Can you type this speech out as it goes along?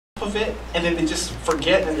of it, and then they just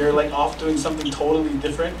forget and they're like off doing something totally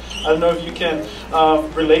different. I don't know if you can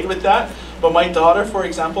relate with that, but my daughter, for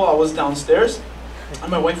example, I was downstairs and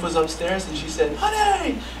my wife was upstairs and she said,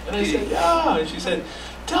 "Honey," and I said, "Yeah," and she said,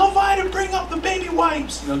 "Tell Vi to bring up the baby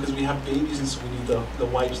wipes," because we have babies and so we need the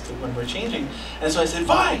wipes when we're changing. And so I said,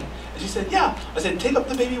 "Vi," and she said, "Yeah." I said, "Take up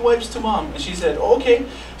the baby wipes to Mom," and she said, "Okay."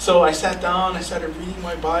 So I sat down, I started reading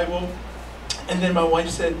my Bible, and then my wife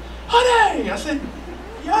said, "Honey," I said,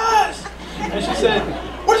 "Yes," and she said,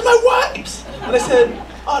 "Where's my wipes?" And I said,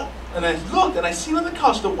 and I looked and I seen on the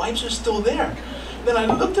couch the wipes are still there. Then I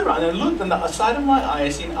looked around and I looked on the side of my eye, I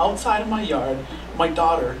seen outside of my yard my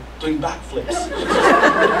daughter doing backflips.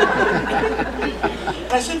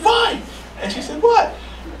 And I said, "Vi," and she said, "What?"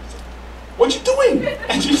 "What you doing?"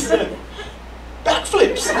 And she said,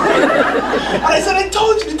 "Backflips." And I said, "I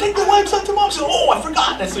told you to take the wipes up to Mom." She said, "Oh, I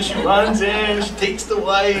forgot." And so she runs in, she takes the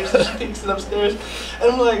wipes, and she takes it upstairs.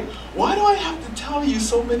 And I'm like, why do I have to tell you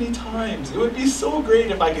so many times? It would be so great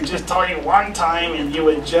if I could just tell you one time and you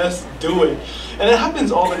would just do it. And it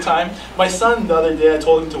happens all the time. My son, the other day, I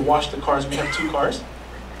told him to wash the cars. We have 2 cars.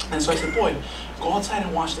 And so I said, "Boy, go outside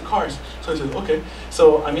and wash the cars." So I said, "Okay."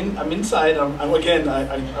 So I'm inside. I'm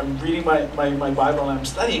reading my Bible and I'm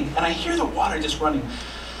studying, and I hear the water just running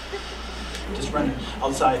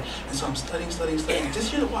outside. And so I'm studying. I just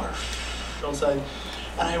hear the water outside,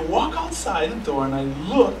 and I walk outside the door and I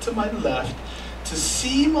look to my left to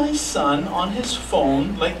see my son on his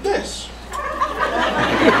phone like this.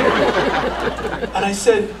 And I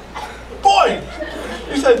said, "Boy,"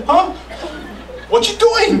 he said, "Huh? What you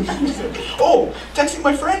doing?" He said, "Oh, texting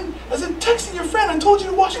my friend." I said, "Texting your friend? I told you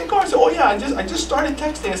to wash the car." I said, "Oh yeah, I just started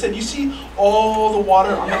texting." I said, "You see all the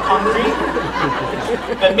water on the concrete?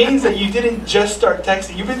 That means that you didn't just start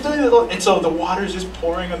texting. You've been doing it all." And so the water is just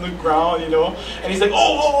pouring on the ground, And he's like,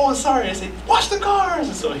 oh, sorry." I said, "Wash the cars."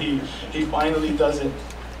 And so he finally does it.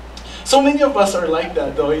 So many of us are like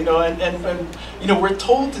that, though, and we're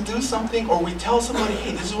told to do something, or we tell somebody,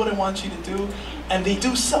 "Hey, this is what I want you to do," and they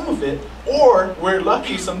do some of it, or we're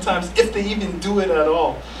lucky sometimes if they even do it at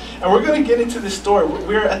all. And we're going to get into this story.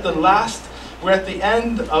 We're at the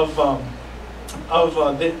end of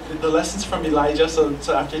the lessons from Elijah. So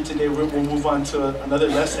after today, we'll move on to another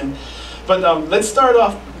lesson. But let's start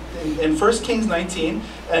off in 1 Kings 19.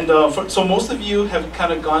 And so most of you have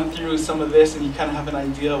kind of gone through some of this, and you kind of have an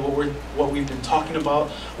idea of what we've been talking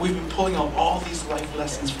about. We've been pulling out all these life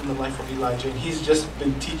lessons from the life of Elijah, and he's just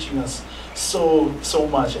been teaching us so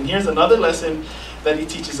much. And here's another lesson that he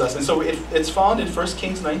teaches us. And so it's found in 1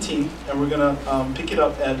 Kings 19, and we're going to pick it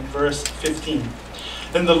up at verse 15.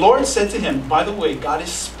 Then the Lord said to him, by the way, God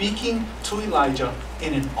is speaking to Elijah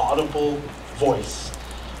in an audible voice.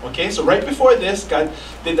 Okay, so right before this, God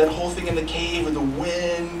did that whole thing in the cave with the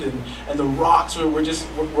wind and the rocks. We're just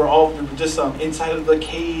inside of the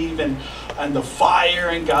cave and the fire,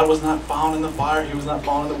 and God was not found in the fire. He was not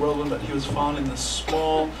found in the whirlwind, but he was found in the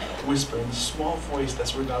small whisper, in the small voice.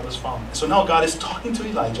 That's where God was found. So now God is talking to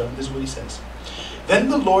Elijah. This is what he says. Then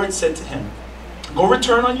the Lord said to him, go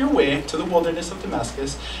return on your way to the wilderness of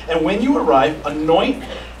Damascus, and when you arrive, anoint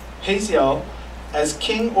Hazael as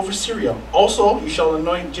king over Syria. Also, you shall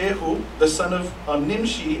anoint Jehu, the son of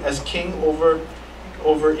Nimshi, as king over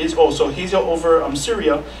Israel. So Hazael over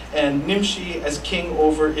Syria, and Nimshi as king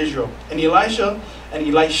over Israel. And Elisha,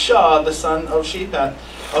 the son of Shaphat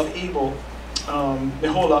of Abel,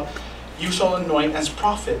 Meholah, you shall anoint as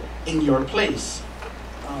prophet in your place.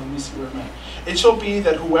 Let me see where I'm at. It shall be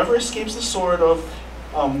that whoever escapes the sword of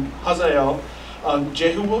Hazael,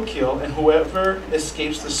 Jehu will kill, and whoever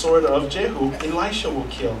escapes the sword of Jehu, Elisha will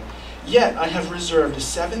kill. Yet I have reserved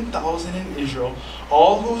 7,000 in Israel,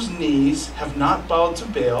 all whose knees have not bowed to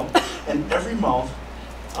Baal, and every mouth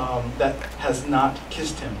that has not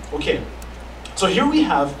kissed him. Okay, so here we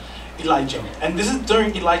have Elijah, and this is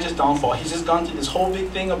during Elijah's downfall. He's just gone through this whole big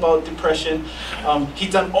thing about depression.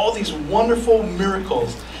 He's done all these wonderful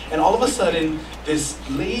miracles, and all of a sudden, this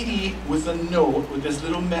lady with a note, with this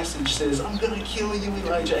little message says, I'm going to kill you,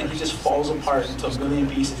 Elijah, and he just falls apart into a million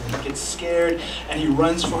pieces, and he gets scared, and he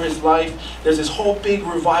runs for his life. There's this whole big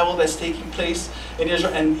revival that's taking place in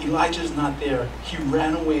Israel, and Elijah's not there. He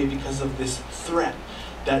ran away because of this threat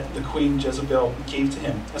that the queen Jezebel gave to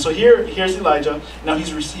him. And so here's Elijah. Now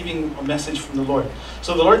he's receiving a message from the Lord.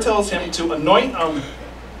 So the Lord tells him to anoint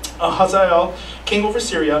Hazael, king over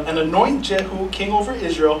Syria, and anoint Jehu, king over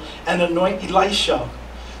Israel, and anoint Elisha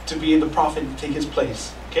to be the prophet to take his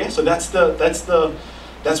place. Okay, so that's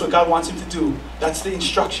what God wants him to do. That's the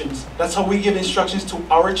instructions. That's how we give instructions to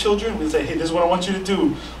our children. We say, hey, this is what I want you to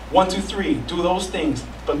do. 1, 2, 3, do those things.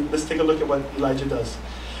 But let's take a look at what Elijah does.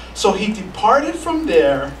 So he departed from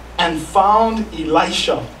there and found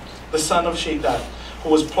Elisha, the son of Shaphat, who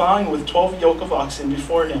was plowing with 12 yoke of oxen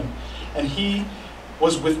before him, and he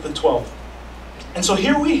was with the 12. And so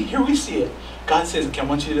here we see it. God says, okay, I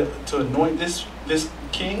want you to anoint this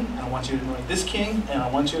king, and I want you to anoint this king, and I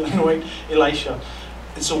want you to anoint Elisha.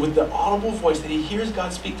 And so with the audible voice that he hears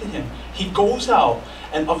God speak to him, he goes out,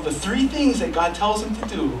 and of the 3 things that God tells him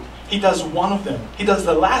to do, he does one of them. He does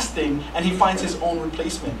the last thing, and he finds his own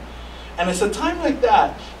replacement. And it's a time like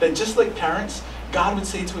that just like parents, God would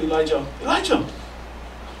say to Elijah, Elijah,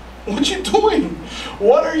 what you doing?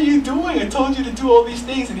 What are you doing? I told you to do all these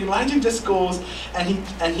things. And Elijah just goes and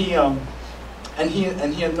he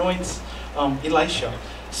anoints Elisha.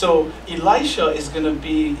 So Elisha is going to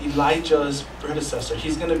be Elijah's predecessor.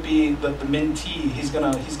 He's going to be the mentee. He's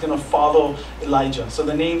going to follow Elijah. So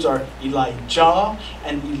the names are Elijah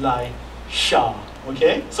and Elisha.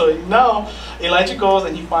 Okay? So now Elijah goes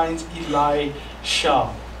and he finds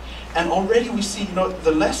Elisha. And already we see,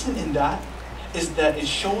 the lesson in that is that it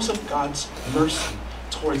shows of God's mercy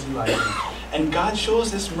towards Elijah. And God shows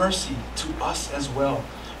this mercy to us as well.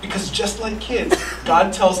 Because just like kids,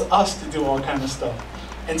 God tells us to do all kind of stuff.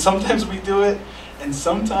 And sometimes we do it, and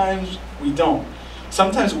sometimes we don't.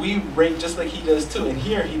 Sometimes we rate just like he does too. And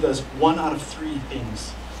here he does 1 out of 3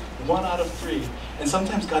 things. 1 out of 3. And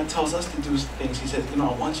sometimes God tells us to do things. He says, I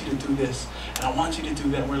want you to do this, and I want you to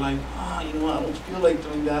do that. We're like, I don't feel like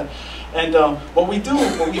doing that. And what we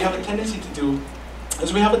have a tendency to do,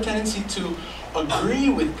 is we have a tendency to agree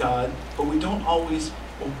with God, but we don't always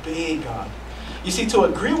obey God. You see, to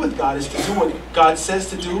agree with God is to do what God says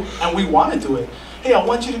to do, and we want to do it. Hey, I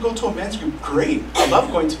want you to go to a men's group. Great. I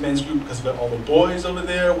love going to men's group because we got all the boys over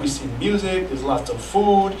there. We sing music. There's lots of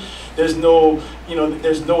food. There's no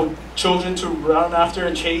children to run after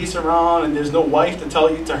and chase around, and there's no wife to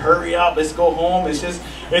tell you to hurry up. Let's go home. It's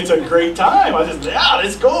a great time.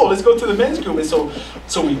 Let's go to the men's group. And so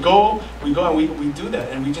we go and we do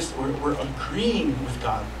that, and we're agreeing with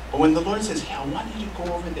God. But when the Lord says, hey, I want you to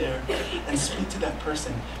go over there and speak to that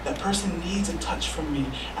person needs a touch from me,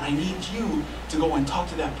 and I need you to go and talk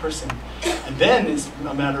to that person. And then it's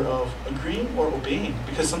a matter of agreeing or obeying.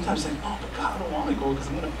 Because sometimes like, oh, but God, I don't want to go because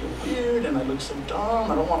I'm going to feel weird, and I look so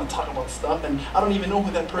dumb. I don't want to talk about stuff, and I don't even know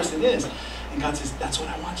who that person is. And God says, that's what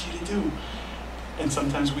I want you to do. And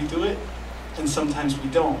sometimes we do it, and sometimes we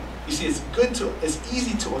don't. You see, it's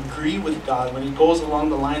easy to agree with God when He goes along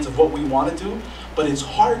the lines of what we want to do, but it's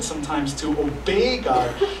hard sometimes to obey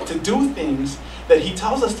God, to do things that He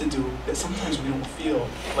tells us to do that sometimes we don't feel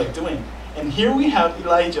like doing. And here we have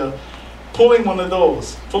Elijah pulling one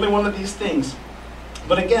of these things.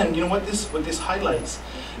 But again, you know what this highlights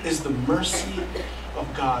is the mercy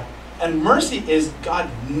of God. And mercy is God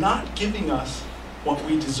not giving us what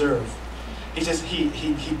we deserve. He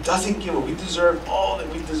doesn't give it. We deserve all that.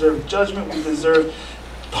 We deserve judgment. We deserve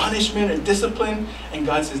punishment or discipline. And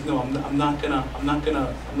God says, no, I'm not gonna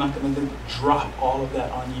drop all of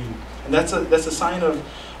that on you. And that's a sign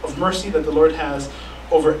of mercy that the Lord has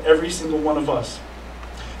over every single one of us.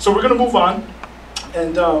 So we're gonna move on,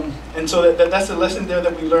 and so that's a lesson there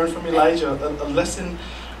that we learned from Elijah, a lesson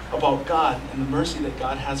about God and the mercy that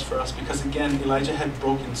God has for us. Because again, Elijah had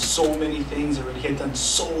broken so many things already. He had done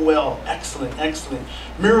so well, excellent,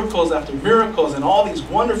 miracles after miracles, and all these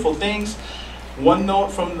wonderful things. One note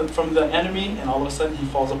from the enemy, and all of a sudden he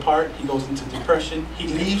falls apart. He goes into depression. He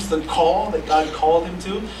leaves the call that God called him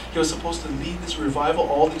to. He was supposed to lead this revival.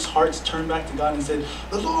 All these hearts turned back to God and said,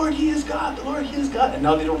 "The Lord, He is God. The Lord, He is God." And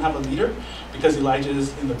now they don't have a leader because Elijah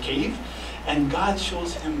is in the cave, and God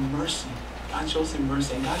shows him mercy. God shows him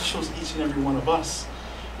mercy, and God shows each and every one of us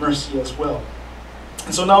mercy as well.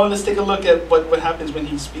 And so now let's take a look at what happens when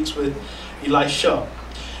he speaks with Elisha.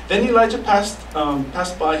 Then Elijah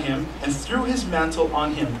passed by him and threw his mantle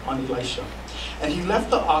on Elisha. And he left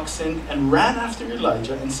the oxen and ran after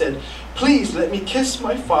Elijah and said, "Please let me kiss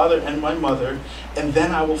my father and my mother, and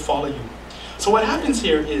then I will follow you." So what happens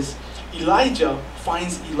here is Elijah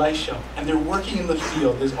finds Elisha, and they're working in the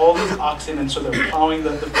field. There's all these oxen, and so they're plowing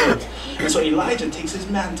the field. And so Elijah takes his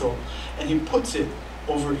mantle and he puts it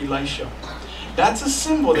over Elisha. That's a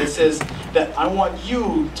symbol that says that I want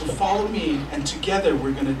you to follow me, and together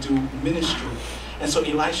we're going to do ministry. And so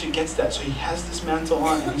Elisha gets that. So he has this mantle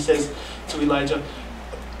on, and he says to Elijah,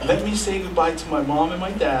 "Let me say goodbye to my mom and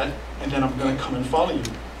my dad, and then I'm going to come and follow you."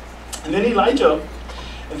 And then Elijah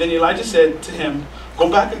said to him, "Go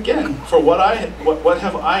back again, for what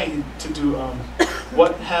have I to do?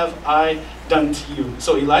 What have I done to you?"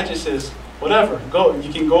 So Elijah says, "Whatever, go.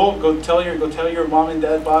 You can go tell your mom and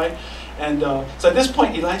dad bye." And so at this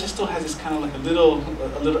point, Elijah still has this kind of like a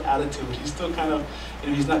little attitude. He's still kind of,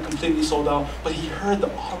 he's not completely sold out, but he heard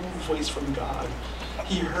the audible voice from God.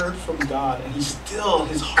 He heard from God, and his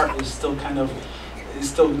heart is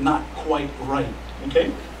still not quite right.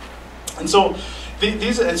 Okay, and so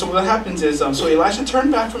what happens is, so Elisha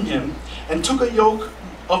turned back from him and took a yoke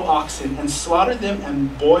of oxen and slaughtered them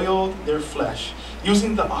and boiled their flesh,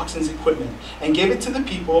 using the oxen's equipment, and gave it to the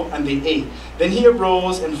people, and they ate. Then he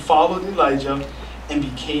arose and followed Elijah and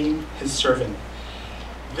became his servant.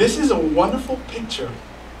 This is a wonderful picture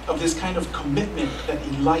of this kind of commitment that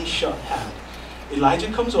Elisha had.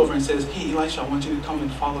 Elijah comes over and says, hey, Elisha, I want you to come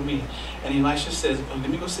and follow me. And Elisha says, let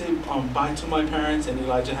me go say bye to my parents. And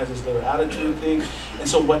Elijah has this little attitude thing. And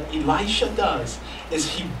so what Elisha does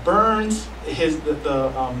is he burns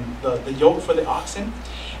the yoke for the oxen.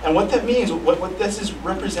 And what that means, what this is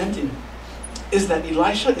representing, is that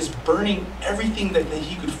Elisha is burning everything that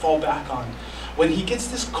he could fall back on. When he gets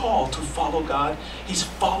this call to follow God, he's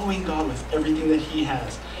following God with everything that he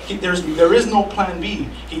has. There is no plan B.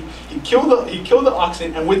 He killed the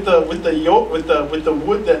oxen, and with the yoke, with the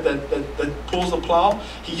wood that pulls the plow,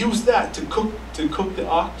 he used that to cook the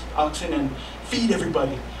oxen and feed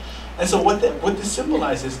everybody. And so what this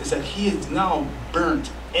symbolizes is that he has now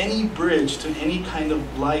burnt any bridge to any kind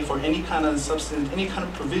of life or any kind of substance, any kind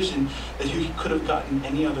of provision that he could have gotten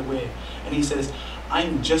any other way. And he says,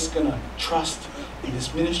 I'm just going to trust in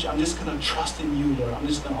this ministry. I'm just going to trust in you, Lord. I'm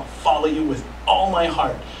just going to follow you with all my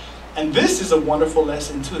heart. And this is a wonderful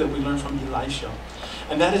lesson, too, that we learn from Elisha.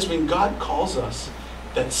 And that is when God calls us,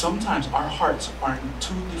 that sometimes our hearts are in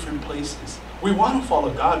two different places. We want to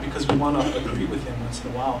follow God because we want to agree with him once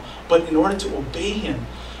in a while. But in order to obey him,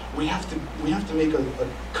 we have to make a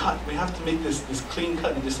cut. We have to make this clean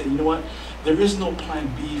cut and just say, you know what? There is no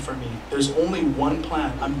plan B for me. There's only one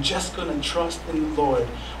plan. I'm just going to trust in the Lord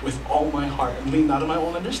with all my heart and lean not on my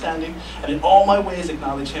own understanding, and in all my ways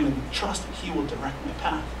acknowledge him and trust that he will direct my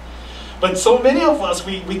path. But so many of us,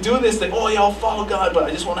 we do this, like, oh yeah, I'll follow God, but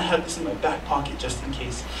I just want to have this in my back pocket just in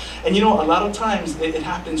case. And a lot of times it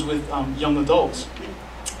happens with young adults.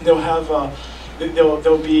 They'll have, there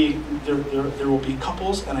will be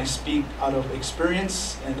couples, and I speak out of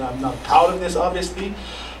experience, and I'm not proud of this, obviously,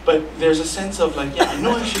 but there's a sense of like, yeah, I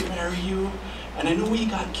know I should marry you, and I know we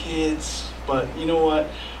got kids, but you know what?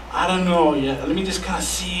 I don't know yet. Let me just kind of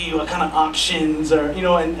see what kind of options are,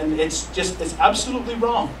 and it's absolutely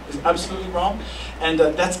wrong. It's absolutely wrong. And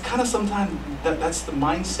that's kind of sometimes, that's the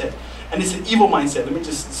mindset. And it's an evil mindset. Let me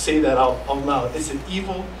just say that out loud. It's an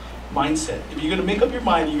evil mindset. If you're going to make up your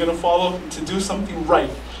mind, you're going to follow to do something right,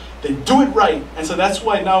 then do it right. And so that's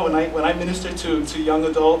why now when I minister to young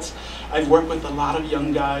adults, I've worked with a lot of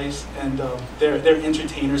young guys, and they're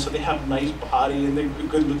entertainers, so they have nice body and they're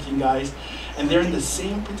good-looking guys. And they're in the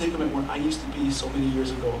same predicament where I used to be so many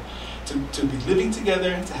years ago, to be living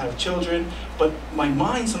together, to have children. But my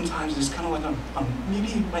mind sometimes is kind of like maybe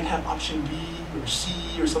you might have option B or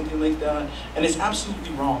C or something like that. And it's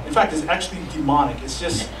absolutely wrong. In fact, it's actually demonic.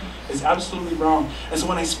 It's absolutely wrong. And so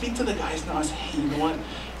when I speak to the guys now, I say, hey, you know what?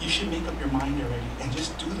 You should make up your mind already and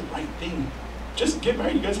just do the right thing. Just get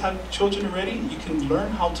married. You guys have children already. You can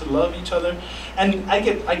learn how to love each other. And I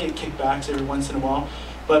get kickbacks every once in a while.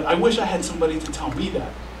 But I wish I had somebody to tell me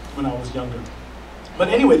that when I was younger. But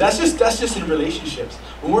anyway, that's just in relationships.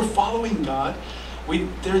 When we're following God,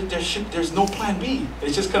 there's no plan B.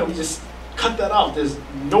 It's just we just cut that out. There's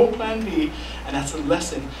no plan B, and that's a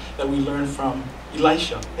lesson that we learn from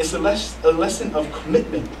Elisha. It's a lesson of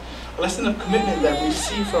commitment, that we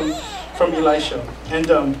see from Elisha,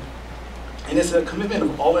 and it's a commitment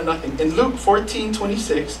of all or nothing. In Luke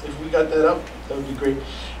 14:26, if we got that up, that would be great.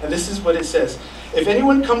 And this is what it says. If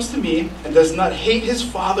anyone comes to me and does not hate his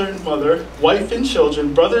father and mother, wife and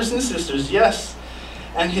children, brothers and sisters, yes,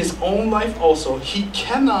 and his own life also, he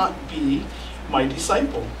cannot be my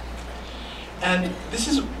disciple. And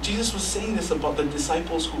Jesus was saying this about the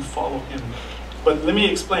disciples who follow him. But let me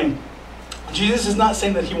explain. Jesus is not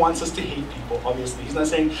saying that he wants us to hate people, obviously. He's not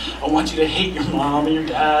saying, I want you to hate your mom and your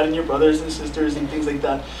dad and your brothers and sisters and things like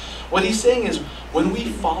that. What he's saying is, when we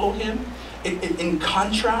follow him, in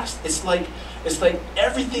contrast, it's like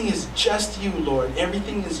everything is just you, Lord.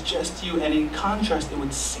 Everything is just you. And in contrast, it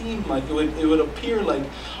would seem like, it would appear like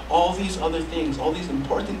all these other things, all these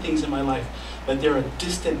important things in my life, that they're a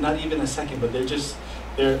distant, not even a second, but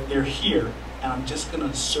they're here. And I'm just going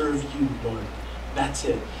to serve you, Lord. That's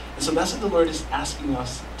it. And so that's what the Lord is asking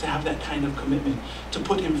us, to have that kind of commitment, to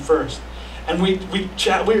put him first. And we're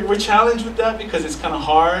challenged with that because it's kind of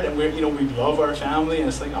hard, and we love our family, and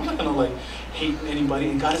it's like, I'm not going to hate anybody.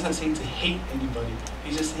 And God is not saying to hate anybody.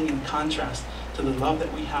 He's just saying, in contrast to the love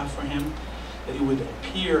that we have for him, that it would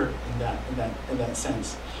appear in that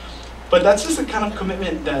sense. But that's just the kind of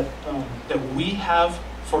commitment that that we have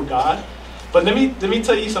for God. But let me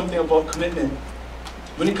tell you something about commitment.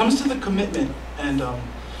 When it comes to the commitment and the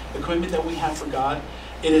commitment that we have for God,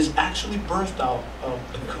 it is actually birthed out of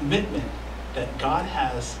the commitment that God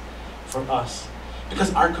has for us.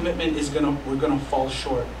 Because our commitment is we're gonna fall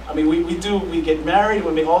short. I mean, we get married,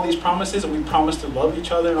 we make all these promises, and we promise to love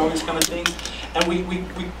each other and all these kind of things, and we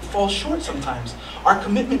fall short sometimes. Our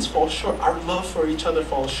commitments fall short. Our love for each other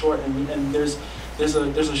falls short, and there's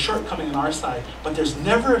a shortcoming on our side, but there's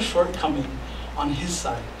never a shortcoming on His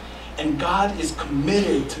side. And God is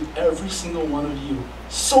committed to every single one of you,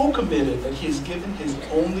 so committed that He has given His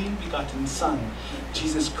only begotten Son,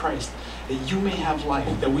 Jesus Christ, that you may have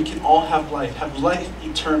life, that we can all have life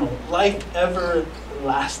eternal, life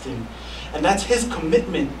everlasting. And that's His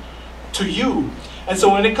commitment to you. And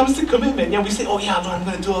so when it comes to commitment, yeah, we say, oh yeah, Lord, I'm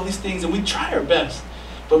going to do all these things, and we try our best,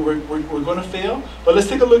 but we're going to fail. But let's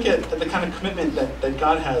take a look at the kind of commitment that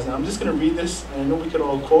God has. And I'm just going to read this, and I know we could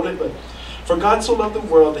all quote it, but for God so loved the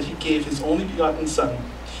world that He gave His only begotten Son,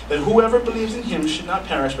 that whoever believes in Him should not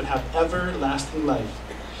perish but have everlasting life.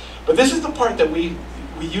 But this is the part that we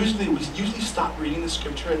usually stop reading the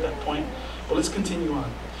scripture at that point. But let's continue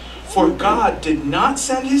on. For God did not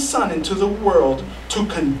send His Son into the world to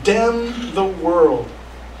condemn the world,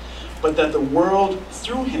 but that the world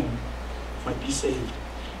through Him might be saved.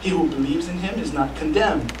 He who believes in Him is not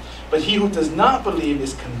condemned, but he who does not believe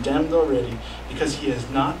is condemned already, because he has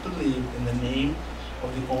not believed in the name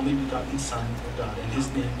of the only begotten Son of God, and His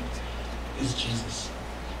name is Jesus.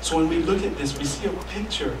 So when we look at this, we see a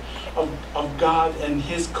picture of God and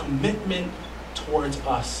His commitment towards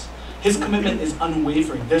us. His commitment is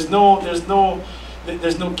unwavering. There's no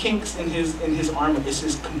kinks in his armor. It's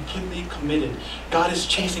just completely committed. God is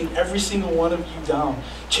chasing every single one of you down.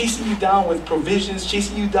 Chasing you down with provisions,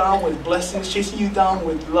 chasing you down with blessings, chasing you down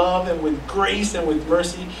with love and with grace and with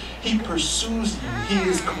mercy. He pursues you. He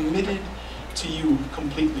is committed to you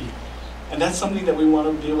completely. And that's something that we want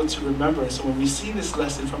to be able to remember. And so when we see this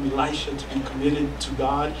lesson from Elisha to be committed to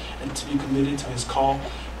God and to be committed to His call,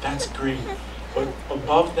 that's great. But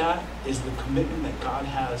above that is the commitment that God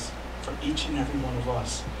has for each and every one of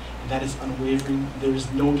us. And that is unwavering. There is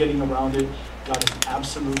no getting around it. God is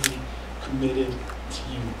absolutely committed to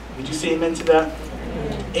you. Would you say amen to that?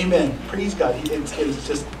 Amen. Praise God. It's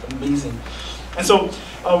just amazing. And so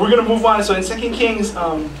we're going to move on. So in 2 Kings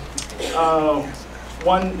 1,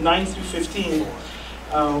 9 through 15,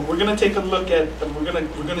 we're going to take a look at, we're going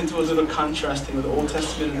to do a little contrasting of the Old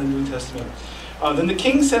Testament and the New Testament. Then the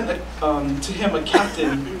king sent to him a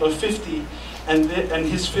captain of 50 and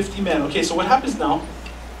his 50 men. Okay, so what happens now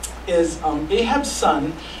is Ahab's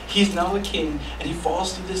son, he's now the king, and he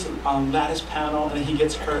falls through this lattice panel, and he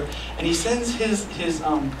gets hurt, and he sends his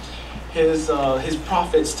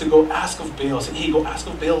prophets to go ask of Baal. Say, hey, go ask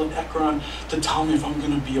of Baal of Ekron to tell me if I'm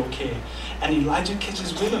going to be okay. And Elijah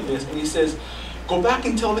catches wind of this, and he says, go back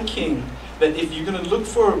and tell the king that if you're going to look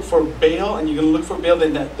for Baal, and you're going to look for Baal,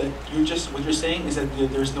 then that what you're saying is that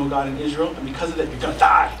there's no God in Israel, and because of that, you're going to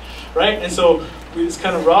die, right? And so it's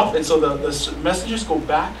kind of rough, and so the messengers go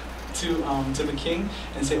back to the king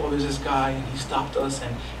and say, oh, there's this guy, and he stopped us,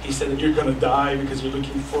 and he said that you're going to die because you're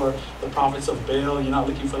looking for the prophets of Baal, you're not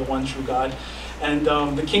looking for the one true God. And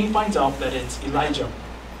the king finds out that it's Elijah.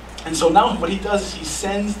 And so now what he does is he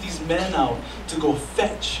sends these men out to go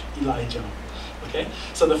fetch Elijah. Okay?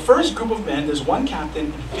 So the first group of men, there's one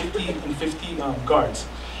captain and 50 guards.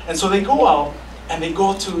 And so they go out and they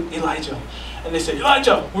go to Elijah. And they say,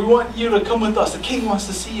 Elijah, we want you to come with us. The king wants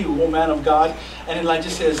to see you, O man of God. And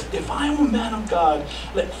Elijah says, if I am a man of God,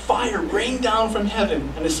 let fire rain down from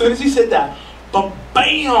heaven. And as soon as he said that,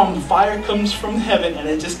 bam, fire comes from heaven, and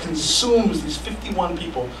it just consumes these 51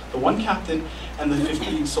 people, the one captain and the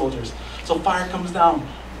 50 soldiers. So fire comes down,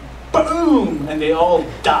 boom, and they all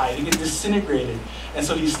die. They get disintegrated. And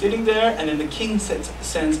so he's sitting there, and then the king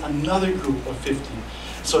sends another group of 50.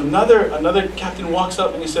 So another captain walks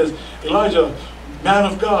up and he says, Elijah, man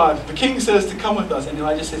of God, the king says to come with us. And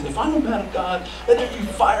Elijah says, if I'm a man of God, let there be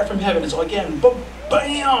fire from heaven. And so again,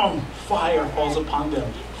 bam, fire falls upon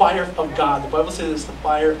them. Fire of God. The Bible says it's the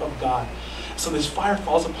fire of God. So this fire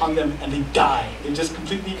falls upon them and they die. They're just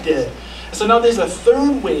completely dead. And so now there's a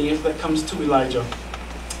third wave that comes to Elijah.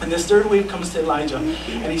 And this third wave comes to Elijah.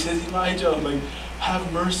 And he says, Elijah,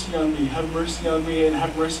 have mercy on me, and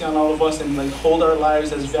have mercy on all of us, and hold our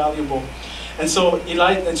lives as valuable. And so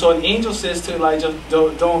an angel says to Elijah,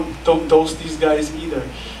 don't dose these guys either.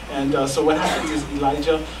 And so what happens is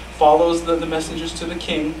Elijah follows the messengers to the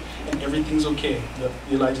king, and everything's okay.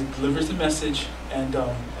 Elijah delivers the message, and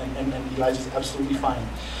Elijah's absolutely fine.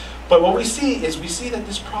 But what we see that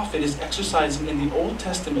this prophet is exercising in the Old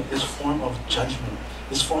Testament this form of judgment,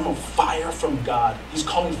 this form of fire from God. He's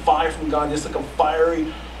calling fire from God. It's like a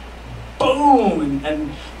fiery boom,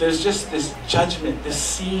 and there's just this judgment, this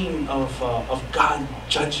scene of God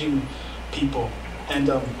judging people. And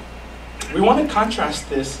we want to contrast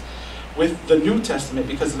this with the New Testament,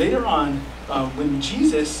 because later on, when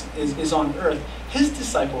Jesus is on earth, his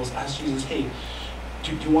disciples asked Jesus, hey,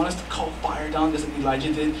 do you want us to call fire down, as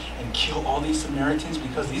Elijah did, and kill all these Samaritans,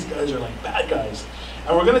 because these guys are like bad guys?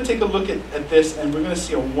 And we're going to take a look at this, and we're going to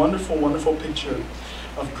see a wonderful, wonderful picture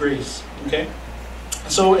of grace. Okay?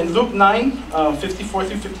 So in Luke 9, 54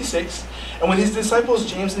 through 56, and when his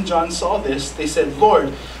disciples James and John saw this, they said,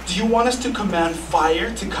 Lord, do you want us to command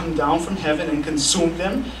fire to come down from heaven and consume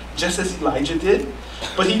them, just as Elijah did?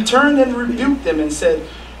 But he turned and rebuked them and said,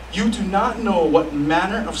 you do not know what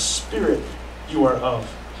manner of spirit you are of.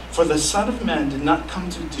 For the Son of Man did not come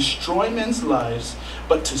to destroy men's lives,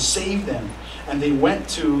 but to save them. And they went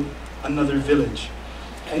to another village.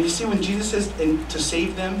 And you see, when Jesus says to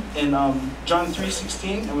save them in John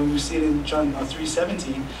 3:16, and when we see it in John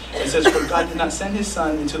 3:17, it says, for God did not send his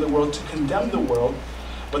Son into the world to condemn the world,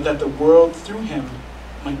 but that the world through him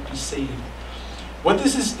might be saved. What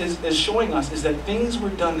this is showing us is that things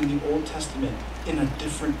were done in the Old Testament in a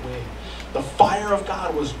different way. The fire of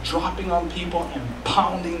God was dropping on people and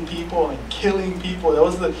pounding people and killing people.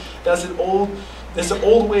 That's an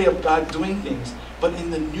old way of God doing things. But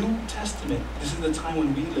in the New Testament, this is the time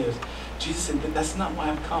when we live, Jesus said that that's not why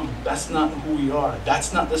I've come. That's not who we are.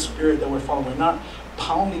 That's not the spirit that we're following. We're not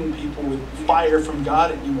pounding people with fire from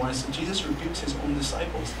God anymore. So Jesus rebukes his own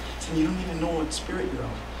disciples, saying, you don't even know what spirit you're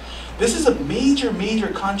of. This is a major, major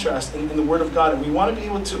contrast in the Word of God, and we want to be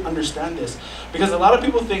able to understand this, because a lot of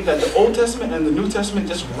people think that the Old Testament and the New Testament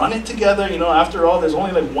just run it together. You know, after all, there's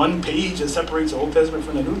only like one page that separates the Old Testament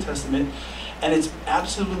from the New Testament, and it's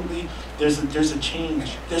absolutely, there's a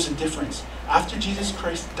change, there's a difference. After Jesus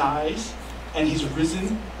Christ dies and he's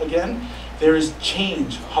risen again, there is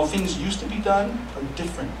change. How things used to be done are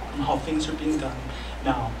different from how things are being done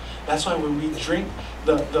now. That's why when we drink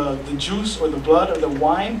the juice or the blood or the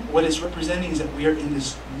wine, what it's representing is that we are in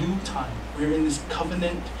this new time. We're in this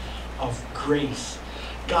covenant of grace.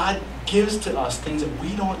 God gives to us things that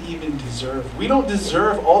we don't even deserve. We don't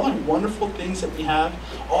deserve all the wonderful things that we have,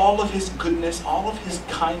 all of his goodness, all of his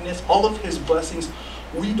kindness, all of his blessings.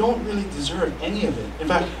 We don't really deserve any of it. In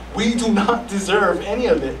fact, we do not deserve any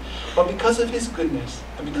of it. But because of his goodness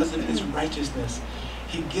and because of his righteousness,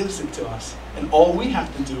 he gives it to us. And all we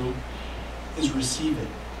have to do is receive it.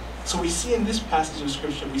 So we see in this passage of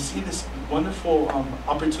Scripture, we see this wonderful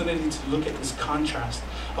opportunity to look at this contrast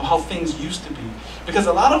of how things used to be. Because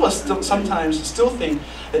a lot of us sometimes still think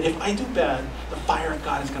that if I do bad, the fire of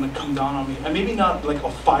God is going to come down on me. And maybe not like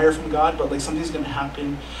a fire from God, but like something's going to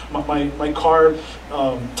happen. My car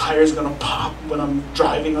tire is going to pop when I'm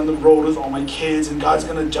driving on the road with all my kids, and God's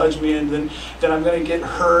going to judge me, and then I'm going to get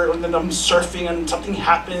hurt, and then I'm surfing and something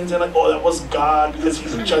happens, and like, oh, that was God because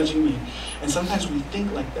he's judging me. And sometimes we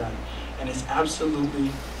think like that, and it's absolutely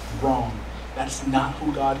wrong. That's not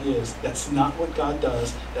who God is. That's not what God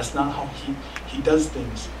does. That's not how he does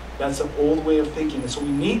things. That's an old way of thinking. And so we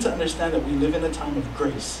need to understand that we live in a time of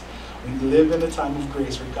grace. We live in a time of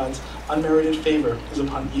grace where God's unmerited favor is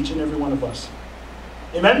upon each and every one of us.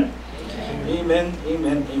 Amen? Amen,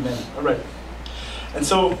 amen, amen. All right. And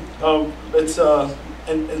so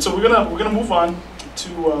so we're gonna move on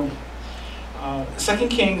to 2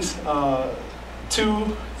 Kings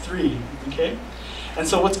 2:3. Okay. And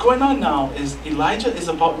so what's going on now is Elijah is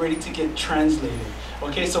about ready to get translated.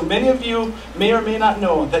 Okay, so many of you may or may not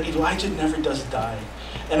know that Elijah never does die.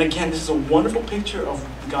 And again, this is a wonderful picture of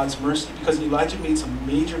God's mercy, because Elijah made some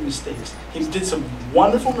major mistakes. He did some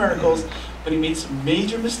wonderful miracles, but he made some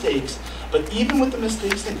major mistakes. But even with the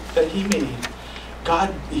mistakes that he made,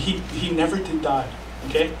 God, he never did die.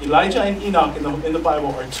 Okay, Elijah and Enoch in the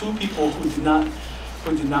Bible are two people who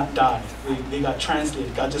did not die. They got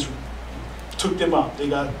translated. God just took them up. They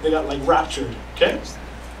got like raptured. Okay,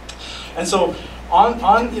 and so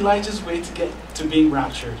on Elijah's way to get to being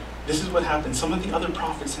raptured, this is what happened. Some of the other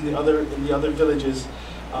prophets in the other villages,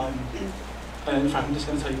 and in fact, I'm just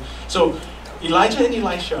going to tell you. So Elijah and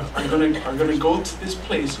Elisha are gonna go to this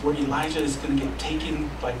place where Elijah is going to get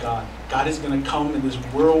taken by God. God is going to come in this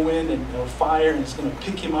whirlwind and fire, and it's going to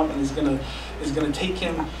pick him up, and is going to take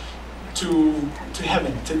him to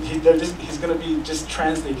heaven. He's going to be just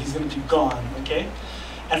translated. He's going to be gone. Okay,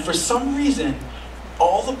 and for some reason,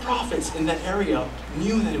 all the prophets in that area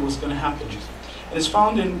knew that it was going to happen. And it's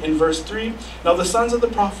found in verse 3. Now the sons of the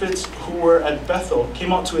prophets who were at Bethel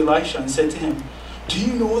came out to Elisha and said to him, do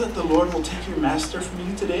you know that the Lord will take your master from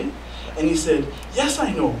you today? And he said, yes,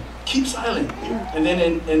 I know. Keep silent. And then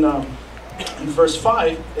in verse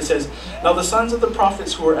 5, it says, now the sons of the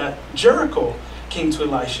prophets who were at Jericho came to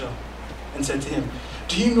Elisha and said to him,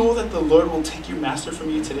 do you know that the Lord will take your master from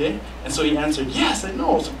you today? And so he answered, yes, I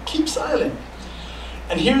know, so keep silent.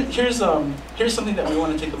 And here's something that we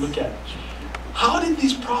want to take a look at. How did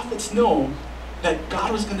these prophets know that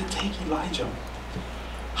God was going to take Elijah?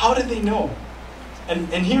 How did they know?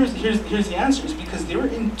 And here's the answer, is because they were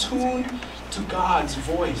in tune to God's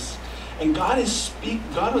voice. And God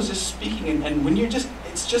was just speaking, and when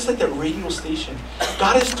it's just like that radio station.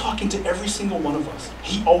 God is talking to every single one of us.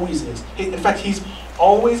 He always is. In fact, he's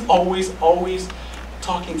always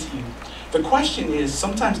talking to you. The question is,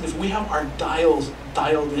 sometimes if we have our dials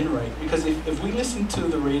dialed in right, because if we listen to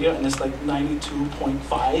the radio and it's like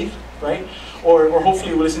 92.5, right? Or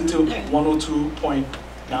hopefully we listen to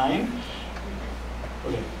 102.9.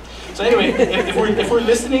 Okay. So anyway, if we're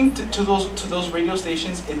listening to those radio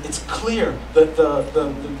stations, it's clear.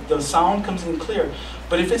 The sound comes in clear.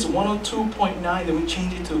 But if it's 102.9, then we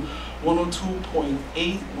change it to 102.8,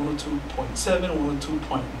 102.7,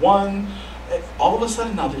 102.1. All of a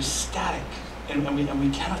sudden now there's static, and we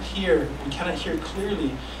cannot hear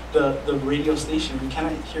clearly the radio station. We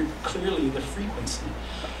cannot hear clearly the frequency.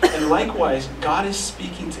 And likewise, God is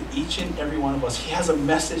speaking to each and every one of us. He has a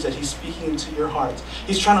message that he's speaking into your heart.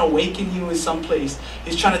 He's trying to awaken you in some place.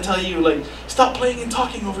 He's trying to tell you, like, stop playing and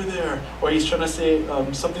talking over there. Or he's trying to say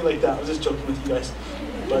something like that. I was just joking with you guys.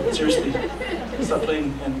 But seriously, stop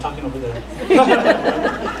playing and talking over there.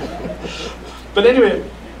 But anyway,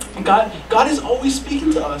 God is always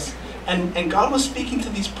speaking to us. And God was speaking to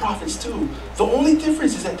these prophets too. The only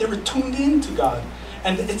difference is that they were tuned in to God.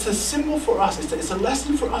 And it's a symbol for us, it's a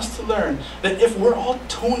lesson for us to learn that if we're all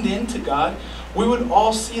tuned in to God, we would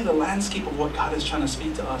all see the landscape of what God is trying to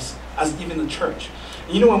speak to us as even the church.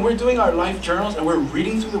 You know, when we're doing our life journals and we're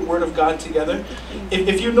reading through the Word of God together,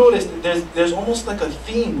 if you notice, there's almost like a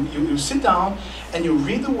theme. You sit down and you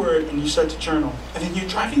read the Word and you start to journal. And then you're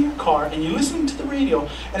driving your car and you're listening to the radio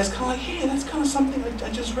and it's kind of like, hey, that's kind of something I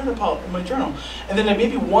just read about in my journal. And then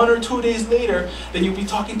maybe 1 or 2 days later, then you'll be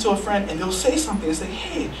talking to a friend and they'll say something and say,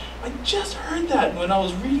 hey, I just heard that when I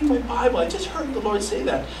was reading my Bible. I just heard the Lord say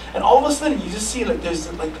that. And all of a sudden you just see like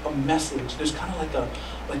there's like a message. There's kind of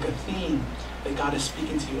like a theme that God is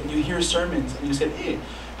speaking to you. And you hear sermons and you say, hey,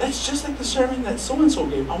 that's just like the sermon that so-and-so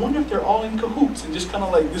gave. I wonder if they're all in cahoots and just kind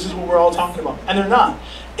of like, this is what we're all talking about. And they're not.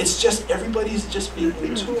 It's just everybody's just being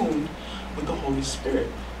in tune with the Holy Spirit.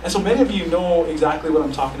 And so many of you know exactly what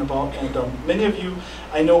I'm talking about. And many of you,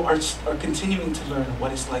 I know, are continuing to learn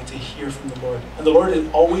what it's like to hear from the Lord. And the Lord is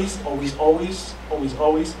always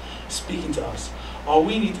speaking to us. All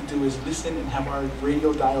we need to do is listen and have our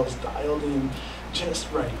radio dials dialed in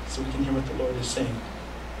just right so we can hear what the Lord is saying.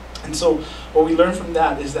 And so what we learn from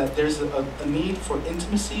that is that there's a need for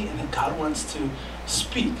intimacy and that God wants to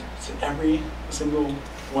speak to every single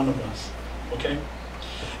one of us. Okay?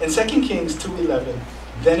 In 2 Kings 2:11,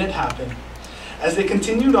 then it happened, as they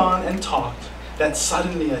continued on and talked, that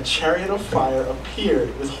suddenly a chariot of fire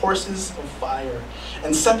appeared with horses of fire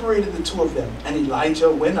and separated the two of them, and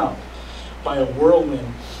Elijah went up by a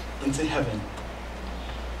whirlwind into heaven.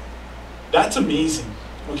 That's amazing.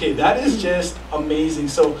 Okay, that is just amazing.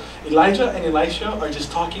 So Elijah and Elisha are just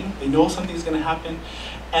talking. They know something's going to happen.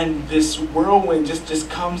 And this whirlwind just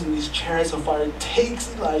comes, and these chariots of fire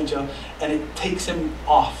takes Elijah and it takes him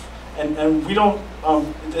off. And we don't,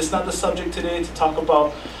 it's not the subject today to talk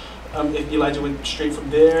about if Elijah went straight from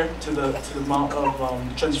there to the Mount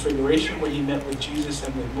of Transfiguration, where he met with Jesus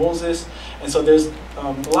and with Moses. And so there's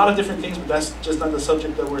a lot of different things, but that's just not the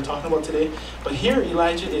subject that we're talking about today. But here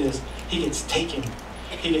Elijah he gets taken.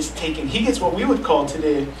 He gets what we would call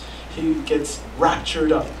today, he gets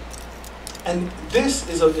raptured up. And this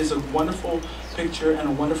is a wonderful picture and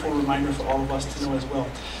a wonderful reminder for all of us to know as well.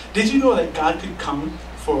 Did you know that God could come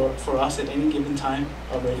for us at any given time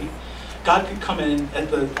already? God could come in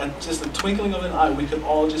at just the twinkling of an eye. We could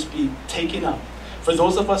all just be taken up. For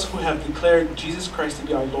those of us who have declared Jesus Christ to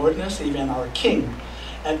be our Lord and our Savior and our King,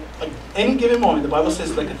 at any given moment, the Bible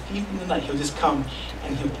says, like a thief in the night, he'll just come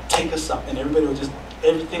and he'll take us up, and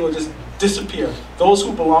everything will just disappear. Those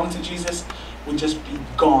who belong to Jesus would just be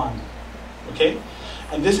gone. Okay?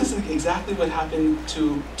 And this is exactly what happened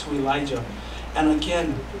to Elijah. And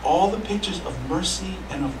again, all the pictures of mercy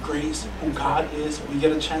and of grace, who God is, we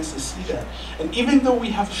get a chance to see that. And even though we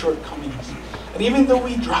have shortcomings, and even though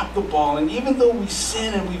we drop the ball, and even though we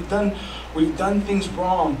sin and we've done we've done things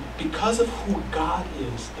wrong, because of who God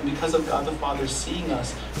is, and because of God the Father seeing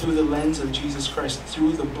us through the lens of Jesus Christ,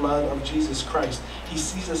 through the blood of Jesus Christ, he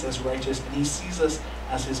sees us as righteous, and he sees us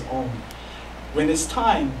as his own. When it's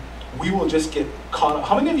time, we will just get caught up.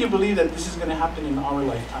 How many of you believe that this is going to happen in our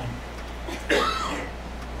lifetime?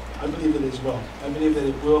 I believe it as well. I believe that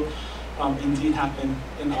it will indeed happen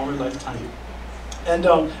in our lifetime. And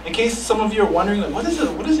in case some of you are wondering, like, what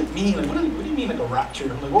does it mean? Like, what do you mean, like a rapture?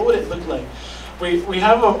 Like, what would it look like? We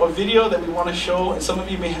have a video that we want to show, and some of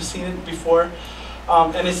you may have seen it before.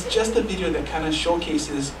 And it's just a video that kind of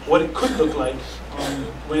showcases what it could look like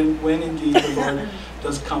when indeed the Lord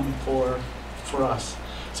does come for us.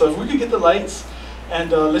 So if we could get the lights,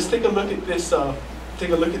 and let's take a look at this.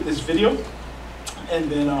 Take a look at this video,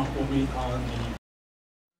 and then we'll meet on the.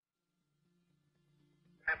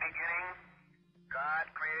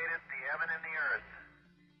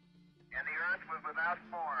 Without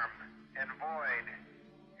form and void,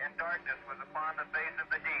 and darkness was upon the face of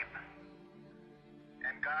the deep.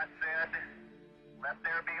 And God said, "Let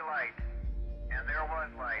there be light." And there was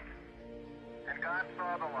light. And God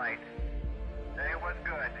saw the light, that it was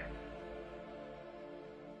good.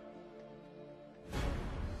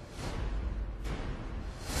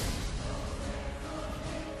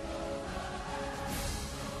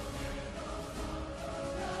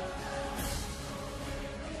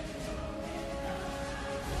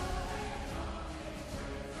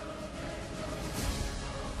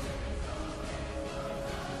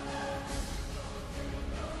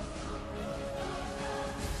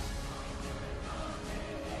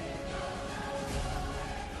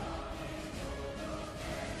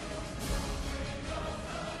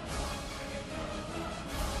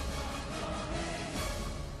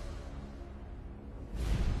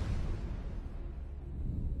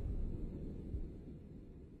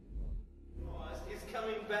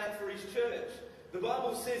 Coming back for his church. The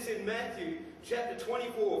Bible says in Matthew chapter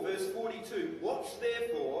 24 verse 42, "Watch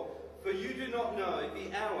therefore, for you do not know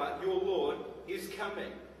the hour your Lord is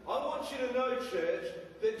coming." I want you to know, church,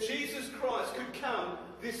 that Jesus Christ could come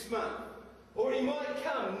this month, or he might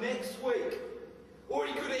come next week, or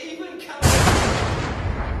he could even come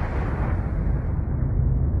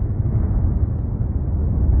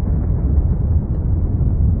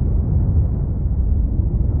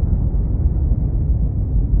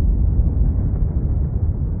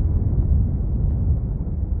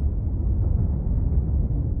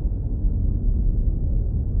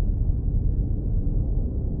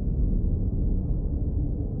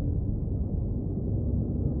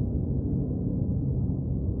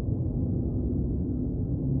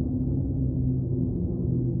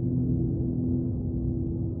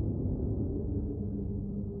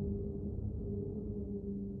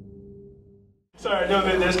Sorry, I know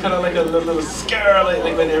that there's kind of like a little scare, like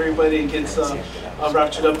when everybody gets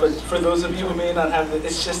raptured up. But for those of you who may not have it,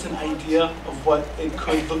 it's just an idea of what it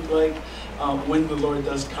could look like when the Lord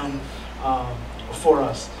does come for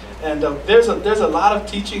us. And there's a lot of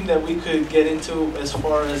teaching that we could get into as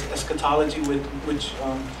far as eschatology, which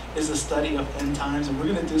is a study of end times, and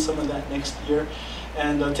we're going to do some of that next year.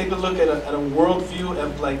 And take a look at a worldview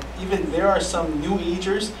of, like, even there are some New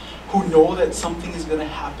Agers who know that something is going to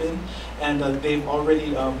happen, and they've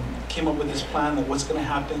already came up with this plan of what's going to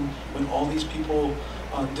happen when all these people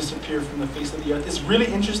disappear from the face of the earth. It's really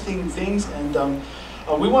interesting things, and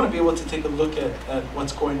we want to be able to take a look at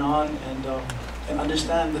what's going on and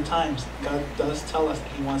understand the times. God does tell us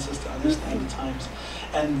that he wants us to understand the times.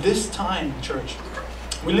 And this time, church,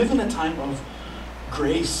 we live in a time of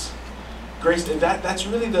grace. Grace, that's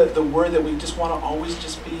really the word that we just want to always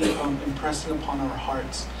just be impressing upon our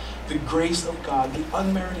hearts. The grace of God, the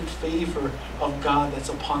unmerited favor of God that's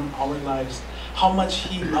upon our lives. How much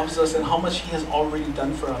he loves us and how much he has already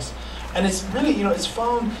done for us. And it's really, it's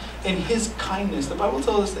found in his kindness. The Bible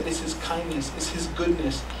tells us that it's his kindness, it's his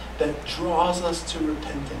goodness that draws us to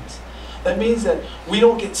repentance. That means that we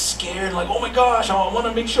don't get scared, like, oh my gosh, I want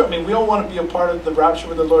to make sure. I mean, we don't want to be a part of the rapture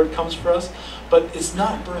where the Lord comes for us, but it's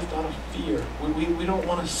not birthed out of fear. We don't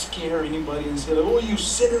want to scare anybody and say, like, oh, you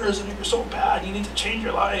sinners, and you're so bad, you need to change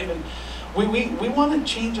your life. And we want to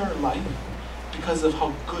change our life because of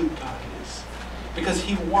how good God is. Because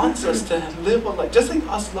he wants us to live a life, just like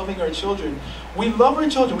us loving our children. We love our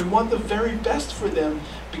children. We want the very best for them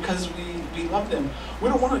because we love them. We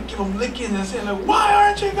don't want to give them licking and say, like, why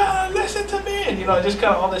aren't you going to listen to me? And, just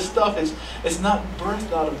kind of all this stuff. It's not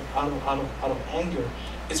birthed out of anger.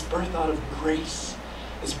 It's birthed out of grace.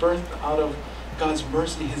 It's birthed out of God's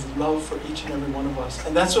mercy, his love for each and every one of us.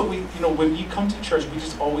 And that's what when you come to church, we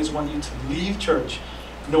just always want you to leave church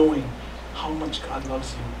knowing how much God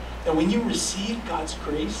loves you. And when you receive God's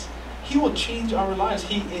grace, He will change our lives.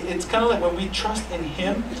 It's kind of like when we trust in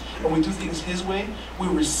Him and we do things His way, we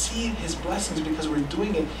receive His blessings because we're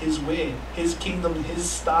doing it His way, His kingdom, His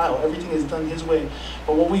style. Everything is done His way.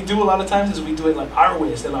 But what we do a lot of times is we do it like our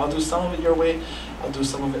way. So I'll do some of it your way, I'll do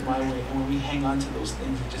some of it my way. And when we hang on to those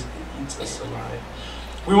things, it eats us alive.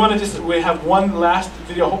 We have one last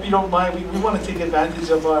video. I hope you don't mind. We want to take advantage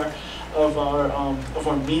of our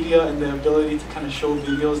media and the ability to kind of show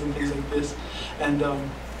videos and things like this. And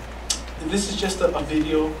this is just a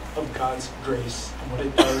video of God's grace and what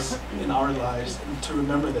it does in our lives, and to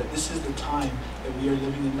remember that this is the time that we are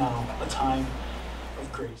living in now, a time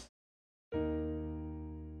of grace.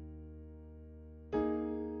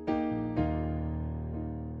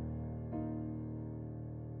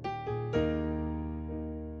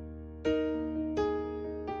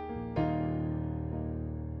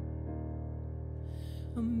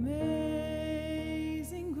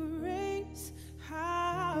 Amazing grace,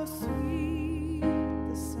 how sweet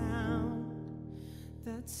the sound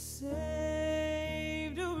that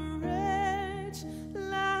saved a wretch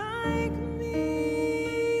like me.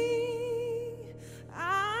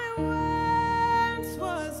 I once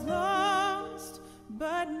was lost,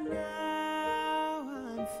 but now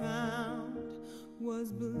I'm found,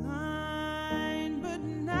 was blind